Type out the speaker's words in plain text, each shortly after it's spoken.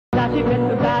Now she been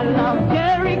the battle of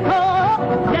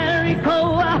Jericho,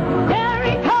 Jericho,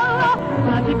 Jericho.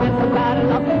 Now she been the battle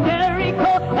of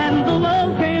Jericho, and the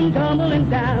walls came tumbling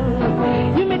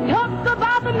down. You may talk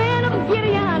about the men of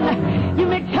Gideon, you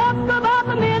may talk about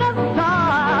the men of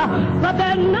Saul, but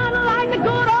they're not like the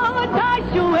good old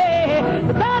Joshua,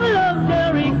 the battle of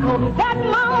Jericho that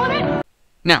morning.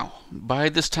 Now, by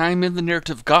this time in the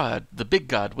narrative, God, the big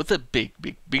God with a big,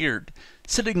 big beard,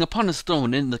 sitting upon his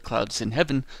throne in the clouds in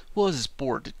heaven, was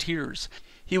bored to tears.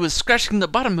 He was scratching the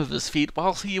bottom of his feet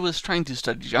while he was trying to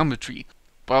study geometry,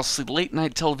 whilst the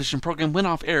late-night television program went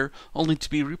off air only to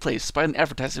be replaced by an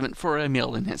advertisement for a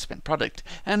male enhancement product.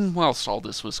 And whilst all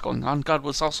this was going on, God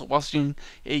was also watching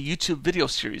a YouTube video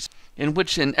series in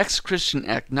which an ex-Christian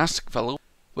agnostic fellow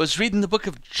was reading the book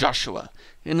of Joshua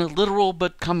in a literal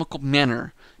but comical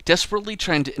manner, desperately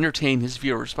trying to entertain his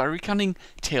viewers by recounting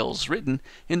tales written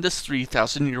in this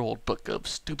 3,000-year-old book of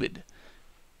stupid.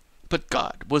 But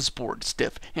God was bored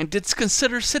stiff, and did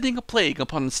consider sending a plague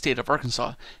upon the state of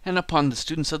Arkansas, and upon the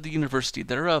students of the university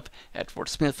thereof at Fort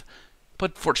Smith.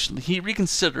 But fortunately he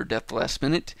reconsidered at the last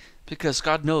minute, because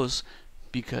God knows,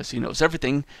 because he knows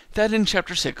everything, that in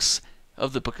chapter 6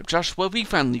 of the book of Joshua we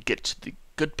finally get to the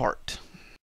good part.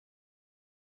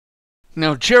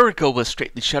 Now Jericho was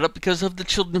straightly shut up because of the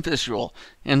children of Israel,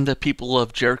 and the people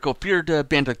of Jericho feared a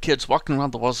band of kids walking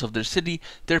around the walls of their city,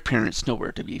 their parents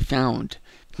nowhere to be found.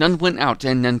 None went out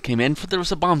and none came in, for there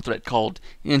was a bomb threat called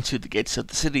into the gates of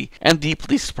the city, and the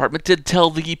police department did tell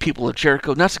the people of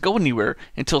Jericho not to go anywhere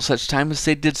until such time as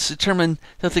they did determine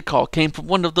that the call came from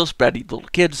one of those bratty little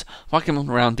kids walking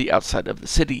around the outside of the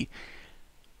city.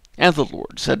 And the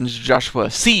Lord said unto Joshua,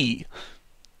 "See!"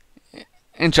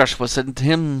 And Joshua said unto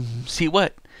him, "See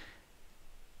what?"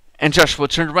 And Joshua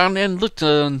turned around and looked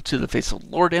unto the face of the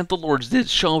Lord, and the Lord did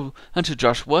show unto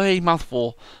Joshua a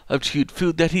mouthful of chewed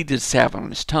food that he did salve on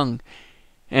his tongue.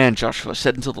 And Joshua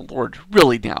said unto the Lord,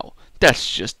 "Really now,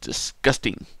 that's just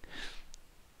disgusting."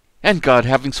 And God,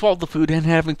 having swallowed the food, and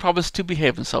having promised to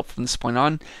behave himself from this point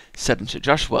on, said unto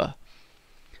Joshua,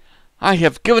 "I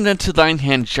have given unto thine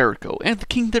hand Jericho, and the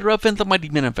king thereof, and the mighty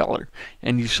men of valor,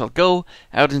 and you shall go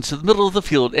out into the middle of the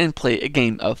field, and play a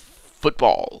game of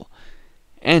football."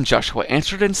 And Joshua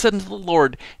answered and said unto the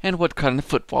Lord, "And what kind of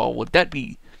football would that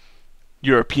be?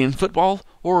 European football,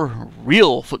 or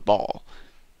real football?"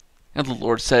 And the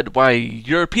Lord said, "Why,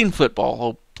 European football,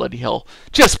 oh bloody hell,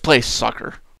 just play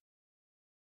soccer."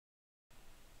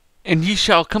 "And ye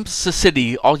shall compass the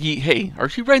city, all ye..." Hey, are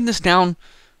you writing this down?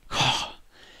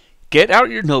 Get out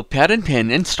your notepad and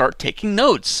pen and start taking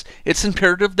notes. It's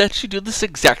imperative that you do this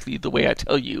exactly the way I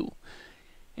tell you.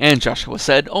 And Joshua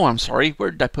said, "Oh, I'm sorry,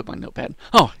 where did I put my notepad?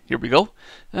 Oh, here we go.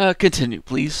 Continue,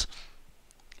 please."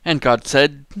 And God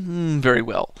said, "Very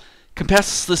well.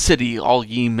 Compass the city, all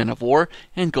ye men of war,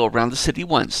 and go around the city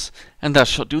once. And thou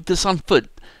shalt do this on foot,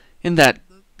 in that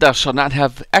thou shalt not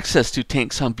have access to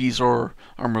tanks, Humvees, or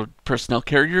armored personnel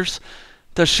carriers.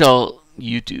 Thus shall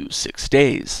you do 6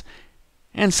 days.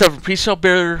 And 7 priests shall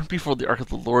bear before the ark of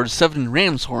the Lord 7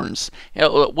 ram's horns."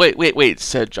 Wait,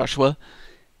 said Joshua.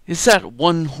 "Is that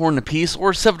 1 horn apiece,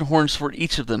 or 7 horns for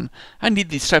each of them? I need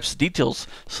these types of details,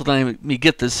 so that I may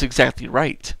get this exactly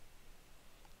right."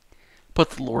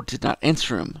 But the Lord did not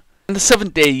answer him. "On the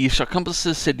 7th day ye shall compass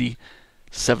the city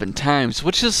 7 times,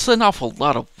 which is an awful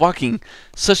lot of walking,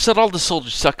 such that all the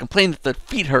soldiers shall complain that their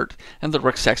feet hurt, and the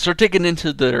rucksacks are digging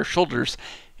into their shoulders.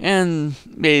 And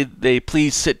may they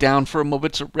please sit down for a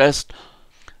moment to rest,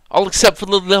 all except for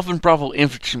the 11 Bravo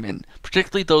infantrymen,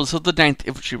 particularly those of the 9th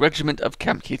Infantry Regiment of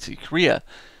Kamikaze, Korea,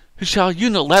 who shall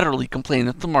unilaterally complain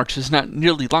that the march is not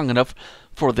nearly long enough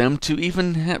for them to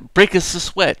even break us a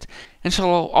sweat, and shall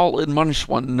all admonish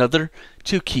one another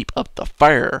to keep up the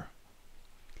fire.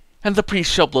 And the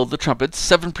priests shall blow the trumpets,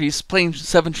 7 priests playing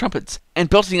 7 trumpets, and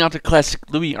belting out a classic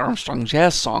Louis Armstrong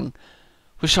jazz song,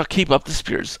 which shall keep up the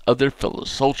spirits of their fellow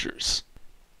soldiers.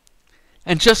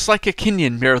 And just like a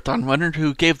Kenyan marathon runner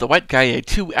who gave the white guy a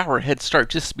 2-hour head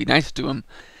start just to be nice to him,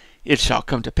 it shall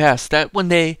come to pass that when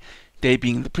they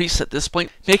being the priests at this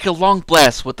point, make a long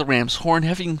blast with the ram's horn,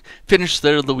 having finished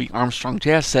their Louis Armstrong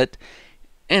jazz set,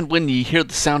 and when ye hear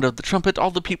the sound of the trumpet,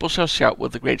 all the people shall shout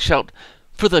with a great shout,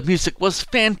 for the music was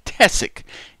fantastic,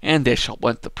 and they shall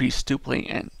want the priests to play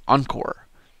an encore.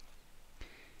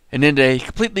 And in a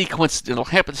completely coincidental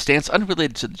happenstance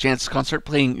unrelated to the jazz concert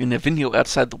playing in a venue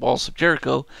outside the walls of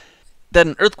Jericho, that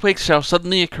an earthquake shall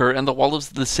suddenly occur, and the walls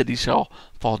of the city shall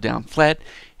fall down flat,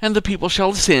 and the people shall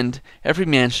ascend, every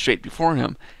man straight before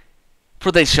him. For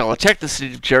they shall attack the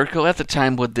city of Jericho at the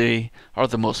time when they are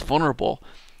the most vulnerable,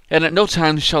 and at no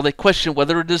time shall they question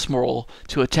whether it is moral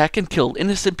to attack and kill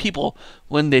innocent people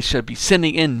when they should be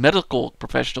sending in medical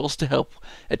professionals to help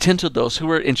attend to those who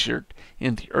were injured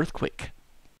in the earthquake.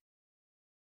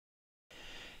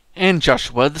 And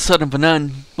Joshua, the son of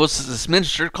Nun, Moses'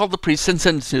 minister, called the priests and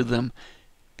said to them,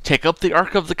 "Take up the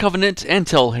Ark of the Covenant and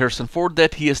tell Harrison Ford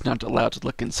that he is not allowed to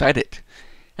look inside it.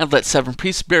 And let 7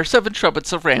 priests bear 7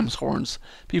 trumpets of ram's horns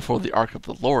before the Ark of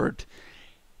the Lord."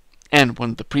 And one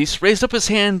of the priests raised up his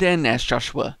hand and asked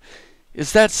Joshua,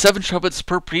 "Is that 7 trumpets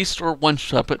per priest or 1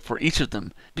 trumpet for each of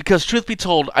them? Because truth be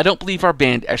told, I don't believe our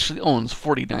band actually owns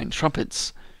 49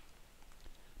 trumpets."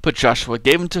 But Joshua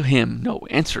gave unto him no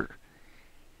answer.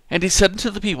 And he said unto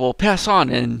the people, "Pass on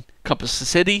and compass the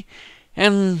city,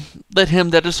 and let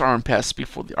him that is armed pass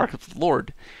before the ark of the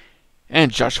Lord."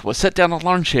 And Joshua sat down on a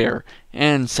lawn chair,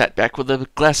 and sat back with a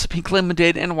glass of pink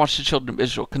lemonade, and watched the children of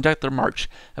Israel conduct their march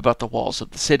about the walls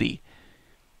of the city.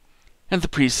 And the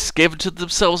priests gave unto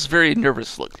themselves very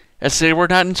nervous look, as they were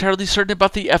not entirely certain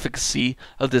about the efficacy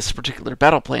of this particular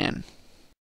battle plan.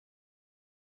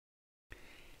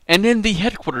 And in the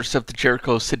headquarters of the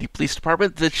Jericho City Police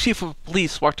Department, the chief of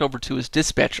police walked over to his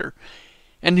dispatcher,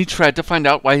 and he tried to find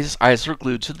out why his eyes were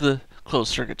glued to the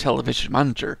closed-circuit television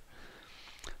monitor.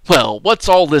 "Well, what's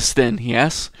all this then?" he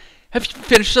asked. "Have you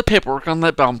finished the paperwork on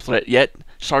that bomb threat yet,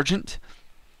 Sergeant?"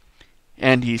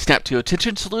 And he snapped to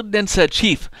attention, saluted, and said,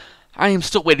 "Chief, I am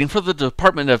still waiting for the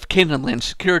Department of Canaan Land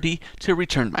Security to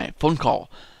return my phone call.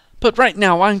 But right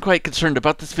now I'm quite concerned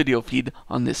about this video feed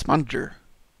on this monitor."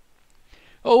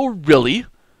 "Oh, really?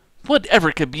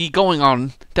 Whatever could be going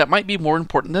on that might be more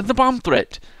important than the bomb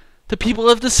threat? The people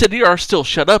of the city are still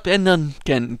shut up, and none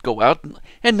can go out,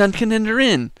 and none can enter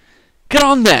in. Get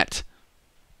on that!"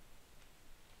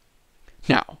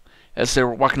 Now, as they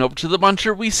were walking over to the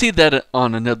monitor, we see that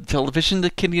on another television,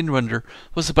 the Kenyan runner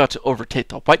was about to overtake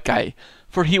the white guy,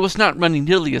 for he was not running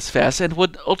nearly as fast and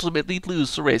would ultimately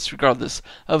lose the race regardless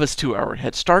of his 2-hour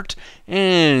head start,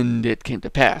 and it came to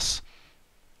pass.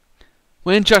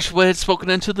 When Joshua had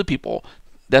spoken unto the people,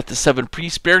 that the 7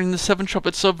 priests bearing the 7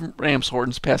 trumpets of ram's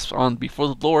horns passed on before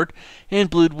the Lord, and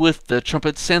blew with the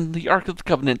trumpets, and the ark of the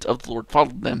covenant of the Lord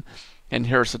followed them, and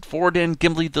Harrison Ford and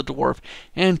Gimli the dwarf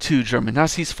and 2 German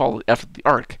Nazis followed after the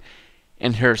ark.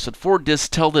 And Harrison Ford did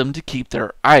tell them to keep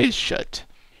their eyes shut.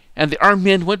 And the armed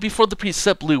men went before the priests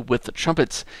that blew with the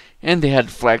trumpets, and they had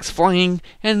flags flying,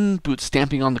 and boots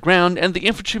stamping on the ground, and the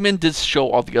infantrymen did show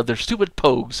all the other stupid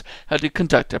pogues how to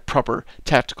conduct a proper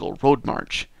tactical road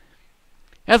march.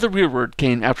 And the rearward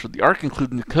came after the ark,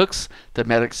 including the cooks, the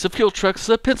medics, the fuel trucks,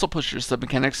 the pencil pushers, the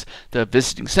mechanics, the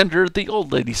visiting senator, the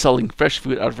old lady selling fresh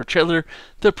food out of her trailer,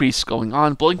 the priests going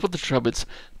on, blowing with the trumpets,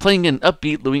 playing an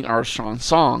upbeat Louis Armstrong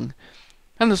song.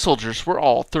 And the soldiers were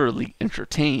all thoroughly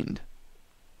entertained.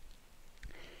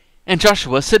 And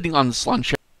Joshua, sitting on the lawn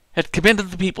chair, had commanded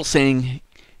the people, saying,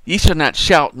 "Ye shall not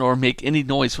shout nor make any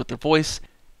noise with your voice,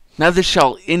 neither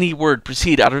shall any word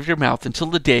proceed out of your mouth until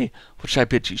the day which I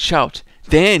bid you shout.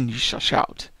 Then you shall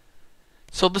shout."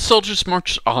 So the soldiers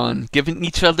marched on, giving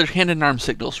each other hand and arm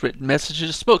signals, written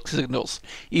messages, smoke signals,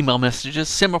 email messages,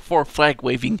 semaphore flag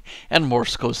waving, and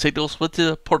Morse code signals with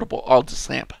the portable Aldous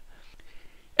lamp.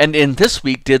 And in this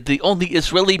week did the only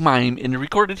Israeli mime in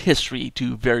recorded history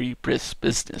do very brisk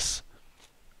business.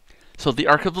 So the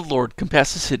ark of the Lord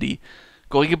compassed the city,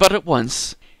 going about at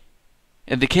once,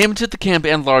 and they came into the camp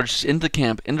and lodged in the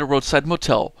camp in a roadside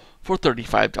motel for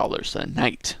 $35 a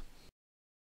night.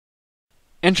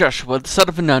 And Joshua, the son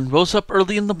of Nun, rose up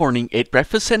early in the morning, ate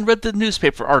breakfast, and read the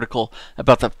newspaper article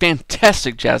about the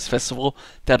fantastic jazz festival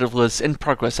that was in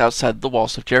progress outside the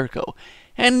walls of Jericho,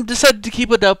 and decided to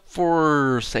keep it up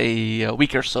for, say, a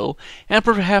week or so, and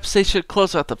perhaps they should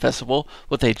close out the festival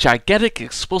with a gigantic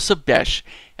explosive bash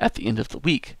at the end of the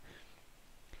week.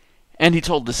 And he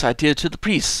told this idea to the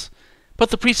priests. But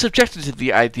the priests objected to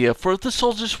the idea, for if the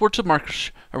soldiers were to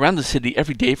march around the city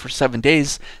every day for 7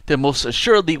 days, then most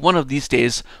assuredly one of these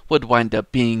days would wind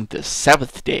up being the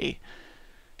Sabbath day.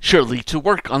 Surely to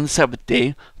work on the Sabbath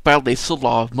day violates the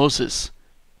law of Moses.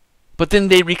 But then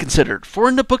they reconsidered, for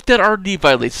in the book that already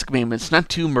violates the commandments not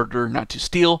to murder, not to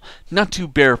steal, not to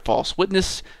bear false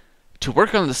witness, to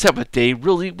work on the Sabbath day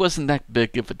really wasn't that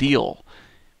big of a deal.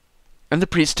 And the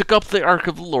priests took up the ark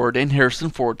of the Lord, and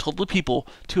Harrison Ford told the people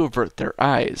to avert their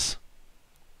eyes.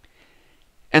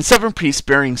 And 7 priests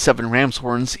bearing 7 ram's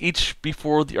horns, each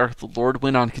before the ark of the Lord,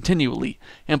 went on continually,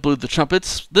 and blew the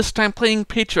trumpets, this time playing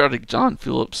patriotic John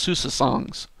Philip Sousa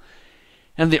songs.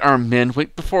 And the armed men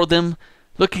went before them,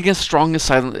 looking as strong and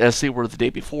silent as they were the day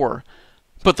before.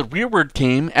 But the rearward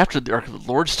came after the ark of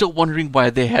the Lord, still wondering why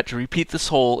they had to repeat this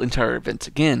whole entire event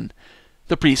again,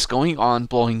 the priests going on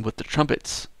blowing with the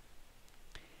trumpets.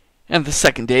 And the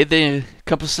second day they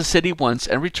encompassed the city once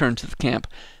and returned to the camp,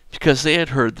 because they had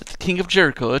heard that the king of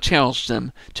Jericho had challenged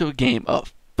them to a game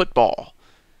of football.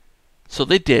 So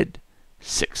they did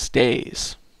 6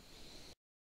 days.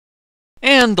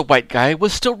 And the white guy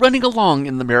was still running along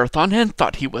in the marathon and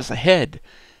thought he was ahead,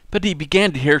 but he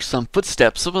began to hear some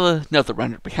footsteps of another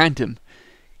runner behind him.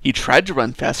 He tried to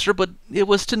run faster, but it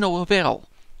was to no avail.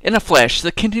 In a flash,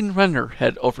 the Kenyan runner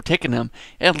had overtaken him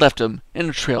and left him in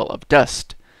a trail of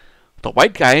dust. The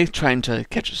white guy, trying to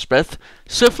catch his breath,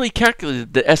 swiftly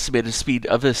calculated the estimated speed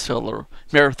of his fellow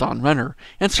marathon runner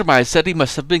and surmised that he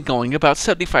must have been going about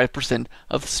 75%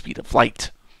 of the speed of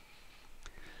light.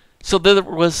 So there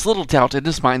was little doubt in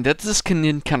his mind that this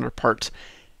Kenyan counterpart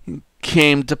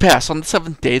came to pass on the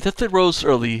 7th day, that they rose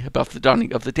early about the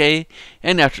dawning of the day,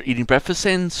 and after eating breakfast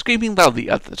and screaming loudly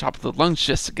at the top of their lungs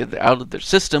just to get it out of their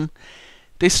system,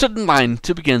 they stood in line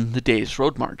to begin the day's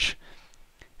road march.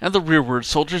 And the rearward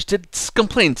soldiers did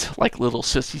complain like little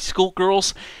sissy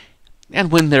schoolgirls,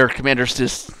 and when their commanders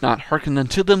did not hearken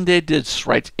unto them, they did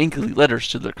write angry letters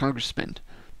to their congressmen.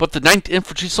 But the 9th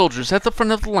Infantry soldiers at the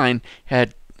front of the line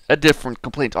had a different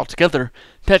complaint altogether,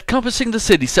 that compassing the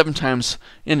city 7 times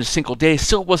in a single day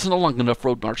still wasn't a long enough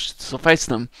road march to suffice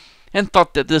them, and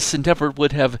thought that this endeavor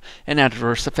would have an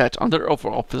adverse effect on their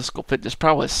overall physical fitness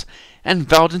prowess, and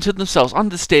vowed unto themselves on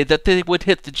this day that they would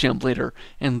hit the gym later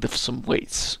and lift some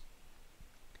weights.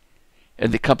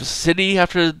 And they compassed the city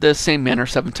after the same manner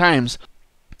 7 times,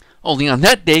 only on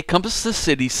that day compassed the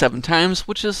city 7 times,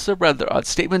 which is a rather odd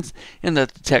statement in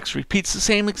that the text repeats the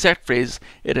same exact phrase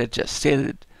it had just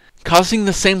stated, causing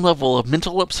the same level of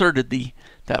mental absurdity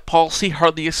that Paul C.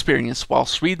 Hartley experienced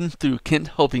whilst reading through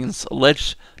Kent Hovink's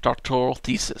alleged doctoral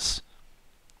thesis.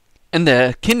 And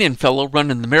the Kenyan fellow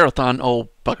running the marathon, oh,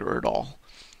 bugger it all.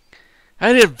 I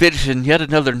had envisioned yet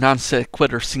another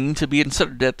non-sequitur scene to be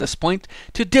inserted at this point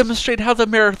to demonstrate how the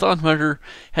marathon runner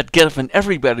had given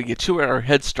everybody a 2-hour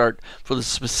head start for the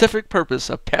specific purpose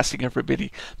of passing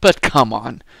everybody. But come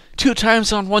on, 2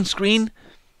 times on one screen?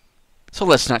 So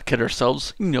let's not kid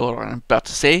ourselves. You know what I'm about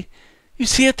to say. You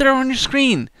see it there on your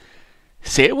screen.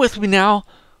 Say it with me now.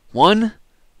 1,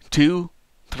 2,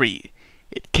 3.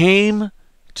 It came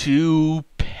to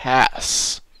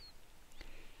pass.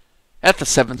 At the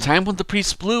 7th time, when the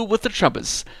priests blew with the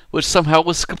trumpets, which somehow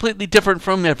was completely different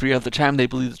from every other time they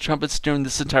blew the trumpets during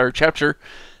this entire chapter,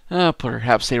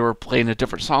 perhaps they were playing a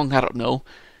different song, I don't know,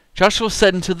 Joshua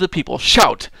said unto the people,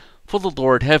 Shout, for the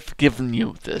Lord hath given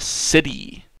you this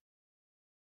city.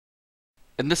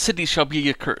 And the city shall be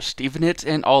accursed, even it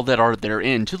and all that are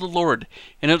therein, to the Lord.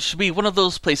 And it shall be one of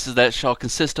those places that shall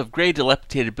consist of grey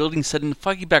dilapidated buildings set in a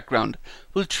foggy background,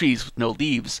 with trees with no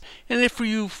leaves, and a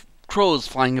few crows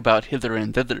flying about hither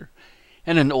and thither.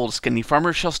 And an old skinny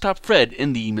farmer shall stop Fred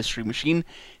in the mystery machine,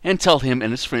 and tell him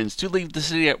and his friends to leave the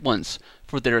city at once,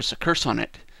 for there is a curse on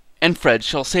it. And Fred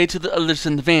shall say to the others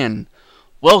in the van,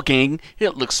 Well, gang,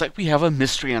 it looks like we have a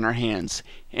mystery on our hands.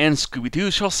 And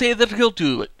Scooby-Doo shall say that he'll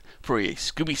do it for a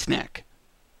Scooby snack.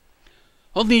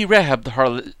 Only Rahab the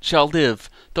harlot shall live,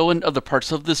 though in other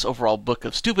parts of this overall book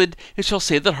of stupid it shall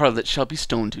say that harlot shall be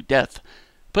stoned to death.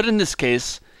 But in this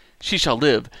case, she shall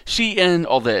live, she and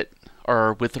all that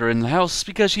are with her in the house,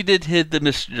 because she did hid the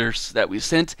messengers that we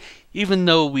sent, even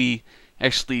though we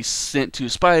actually sent 2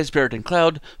 spies, Barrett and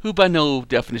Cloud, who by no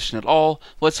definition at all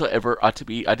whatsoever ought to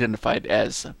be identified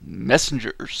as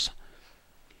messengers.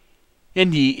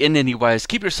 And ye in any wise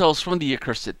keep yourselves from the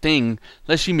accursed thing,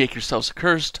 lest ye make yourselves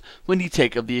accursed, when ye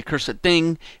take of the accursed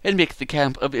thing, and make the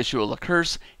camp of Israel a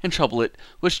curse, and trouble it,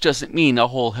 which doesn't mean a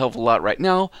whole hell of a lot right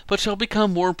now, but shall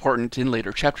become more important in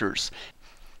later chapters.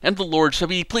 And the Lord shall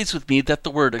be pleased with me that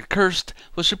the word accursed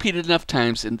was repeated enough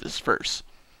times in this verse.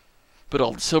 But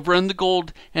all the silver and the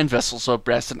gold, and vessels of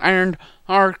brass and iron,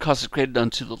 are consecrated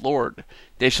unto the Lord.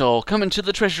 They shall come into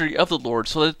the treasury of the Lord,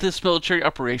 so that this military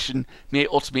operation may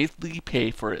ultimately pay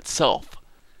for itself.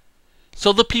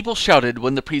 So the people shouted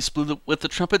when the priests blew with the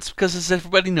trumpets, because as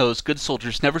everybody knows, good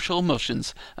soldiers never show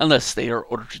emotions unless they are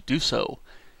ordered to do so.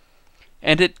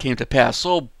 And it came to pass,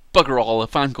 oh bugger all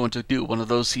if I'm going to do one of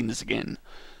those scenes again.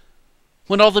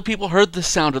 When all the people heard the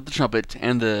sound of the trumpet,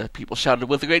 and the people shouted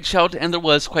with a great shout, and there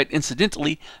was, quite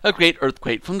incidentally, a great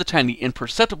earthquake from the tiny,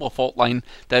 imperceptible fault line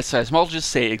that seismologists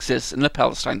say exists in the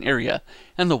Palestine area,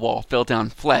 and the wall fell down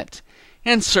flat.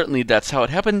 And certainly that's how it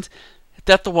happened,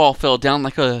 that the wall fell down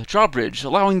like a drawbridge,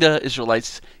 allowing the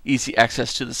Israelites easy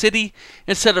access to the city,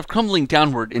 instead of crumbling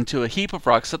downward into a heap of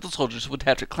rocks that the soldiers would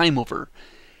have to climb over.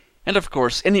 And of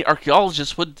course, any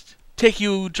archaeologist would take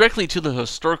you directly to the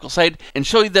historical site and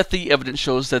show you that the evidence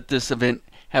shows that this event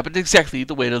happened exactly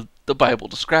the way the Bible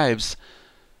describes.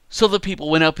 So the people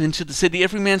went up into the city,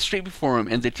 every man straight before him,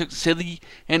 and they took the city,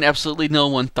 and absolutely no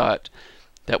one thought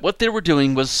that what they were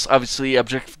doing was obviously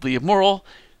objectively immoral,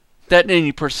 that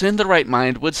any person in the right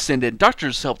mind would send in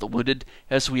doctors to help the wounded,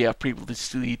 as we have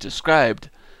previously described.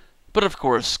 But of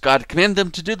course, God commanded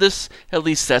them to do this, at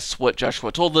least that's what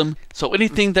Joshua told them, so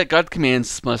anything that God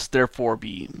commands must therefore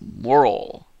be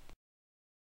moral.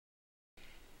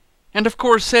 And of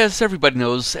course, as everybody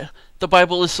knows, the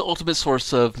Bible is the ultimate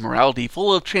source of morality,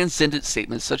 full of transcendent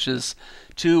statements such as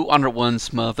to honor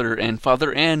one's mother and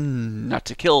father and not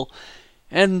to kill.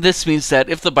 And this means that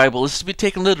if the Bible is to be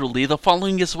taken literally, the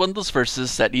following is one of those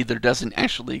verses that either doesn't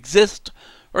actually exist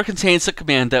or contains a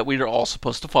command that we are all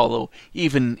supposed to follow,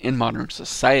 even in modern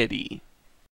society.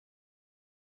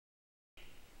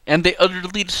 And they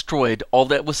utterly destroyed all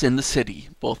that was in the city,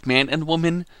 both man and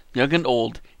woman, young and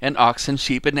old, and ox and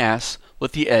sheep and ass,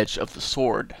 with the edge of the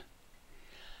sword.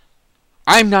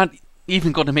 I'm not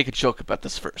even going to make a joke about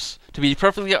this verse. To be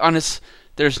perfectly honest,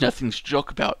 there's nothing to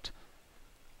joke about.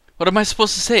 What am I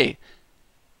supposed to say?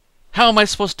 How am I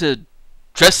supposed to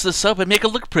dress this up and make it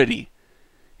look pretty?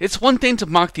 It's one thing to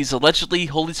mock these allegedly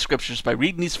holy scriptures by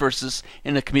reading these verses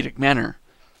in a comedic manner.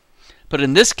 But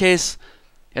in this case,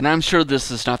 and I'm sure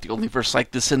this is not the only verse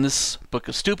like this in this book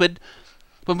of stupid,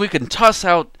 when we can toss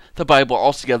out the Bible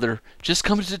altogether, just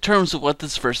come to terms with what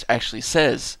this verse actually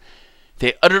says.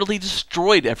 They utterly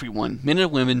destroyed everyone, men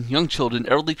and women, young children,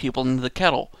 elderly people, and the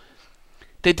cattle.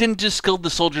 They didn't just kill the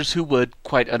soldiers who would,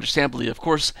 quite understandably of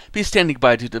course, be standing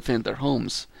by to defend their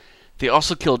homes. They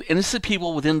also killed innocent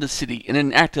people within the city in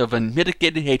an act of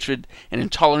unmitigated hatred and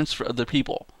intolerance for other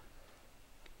people.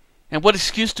 And what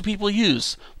excuse do people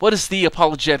use? What is the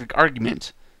apologetic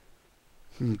argument?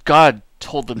 God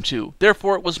told them to,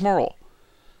 therefore it was moral.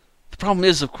 The problem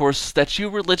is, of course, that you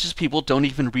religious people don't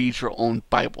even read your own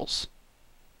Bibles.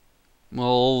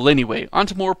 Well, anyway, on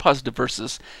to more positive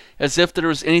verses, as if there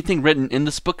was anything written in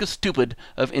this book of stupid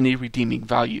of any redeeming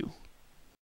value.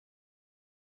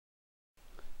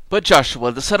 But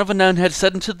Joshua, the son of Nun, had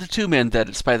said unto the two men that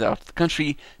had spied out the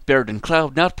country, Beard and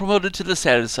Cloud, now promoted to the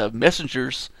status of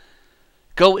messengers,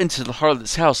 Go into the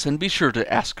harlot's house, and be sure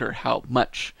to ask her how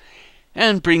much,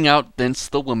 and bring out thence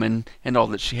the woman and all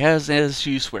that she has, as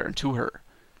you swear unto her.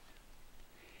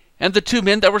 And the two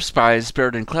men that were spies,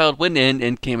 Beard and Cloud, went in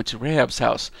and came into Rahab's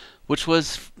house, which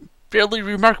was fairly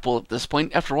remarkable at this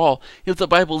point. After all, if the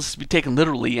Bible is to be taken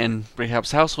literally, and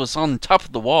Rahab's house was on top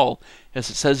of the wall, as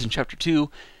it says in chapter 2,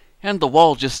 and the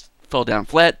wall just fell down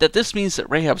flat, that this means that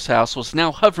Rahab's house was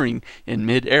now hovering in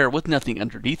mid-air with nothing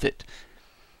underneath it.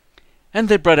 And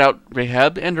they brought out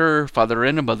Rahab, and her father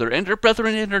and her mother, and her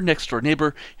brethren, and her next-door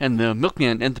neighbor, and the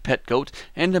milkman, and the pet goat,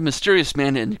 and the mysterious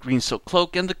man in the green silk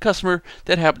cloak, and the customer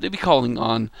that happened to be calling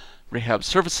on Rahab's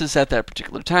services at that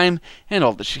particular time, and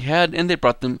all that she had, and they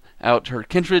brought them out her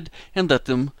kindred, and let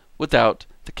them without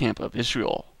the camp of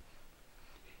Israel.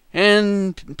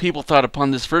 And people thought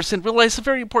upon this verse and realized a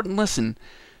very important lesson.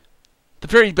 The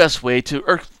very best way to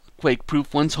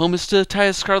earthquake-proof one's home is to tie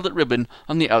a scarlet ribbon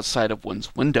on the outside of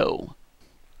one's window.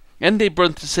 And they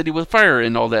burnt the city with fire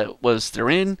and all that was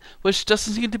therein, which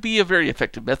doesn't seem to be a very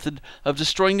effective method of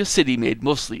destroying a city made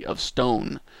mostly of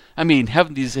stone. I mean,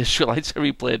 haven't these Israelites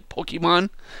ever played Pokemon?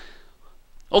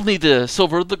 Only the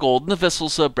silver, the gold, and the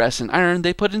vessels of brass and iron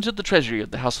they put into the treasury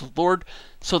of the house of the Lord,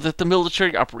 so that the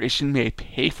military operation may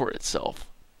pay for itself.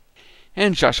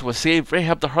 And Joshua saved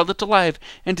Rahab the harlot alive,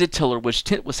 and did tell her which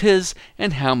tent was his,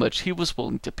 and how much he was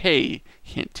willing to pay.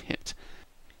 Hint, hint.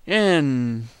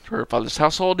 And her father's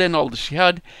household, and all that she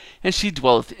had, and she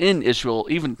dwelleth in Israel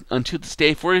even unto this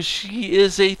day, for she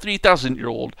is a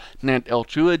 3,000-year-old Nant El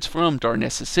Druid from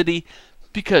Darnessa city,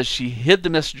 because she hid the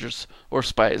messengers or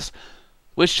spies,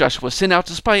 which Joshua sent out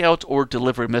to spy out or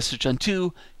deliver a message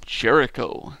unto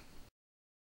Jericho.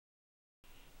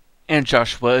 And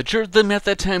Joshua adjured them at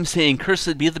that time, saying,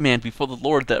 Cursed be the man before the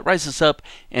Lord that rises up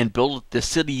and buildeth this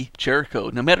city Jericho,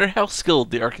 no matter how skilled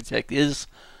the architect is,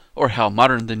 or how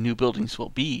modern the new buildings will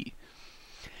be.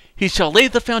 He shall lay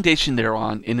the foundation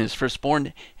thereon in his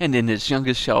firstborn, and in his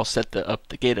youngest shall set up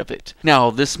the gate of it.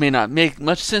 Now, this may not make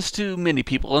much sense to many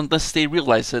people unless they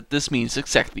realize that this means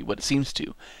exactly what it seems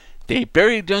to. They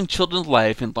buried young children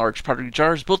alive in large pottery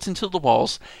jars built into the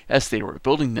walls as they were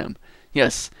building them.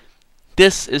 Yes,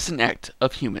 this is an act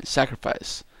of human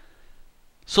sacrifice.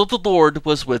 So the Lord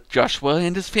was with Joshua,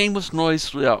 and his fame was noised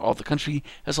throughout all the country,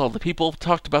 as all the people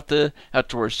talked about the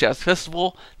outdoors jazz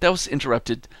festival that was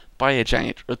interrupted by a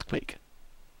giant earthquake.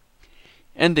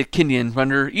 And the Kenyan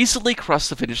runner easily crossed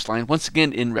the finish line once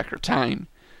again in record time.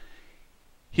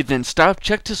 He then stopped,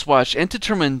 checked his watch, and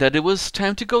determined that it was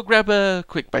time to go grab a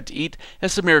quick bite to eat,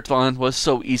 as the marathon was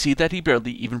so easy that he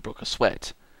barely even broke a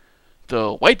sweat.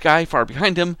 The white guy, far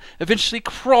behind him, eventually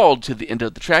crawled to the end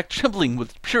of the track, trembling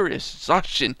with pure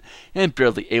exhaustion and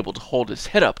barely able to hold his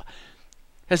head up,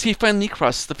 as he finally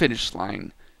crossed the finish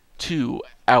line 2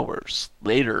 hours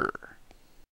later.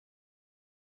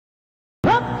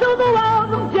 Up to the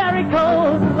walls of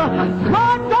Jericho,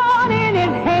 smart gone in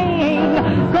and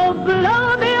hang. Go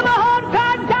below them, a hard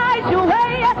time dies your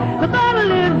way. The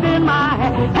battle is in my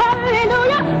hand.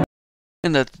 Hallelujah.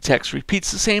 And that the text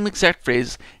repeats the same exact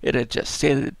phrase it had just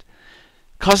stated,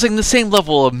 causing the same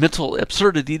level of mental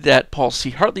absurdity that Paul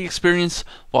C. Hartley experienced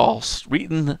whilst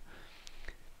reading the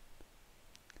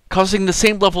causing the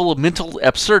same level of mental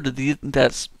absurdity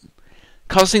that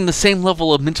causing the same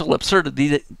level of mental absurdity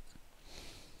that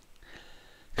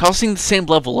causing the same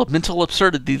level of mental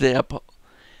absurdity that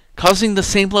causing the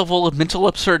same level of mental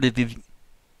absurdity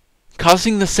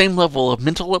causing the same level of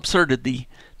mental absurdity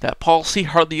that Paul C.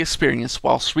 Hartley experienced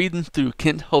whilst reading through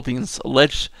Kent Hoving's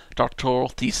alleged doctoral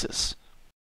thesis.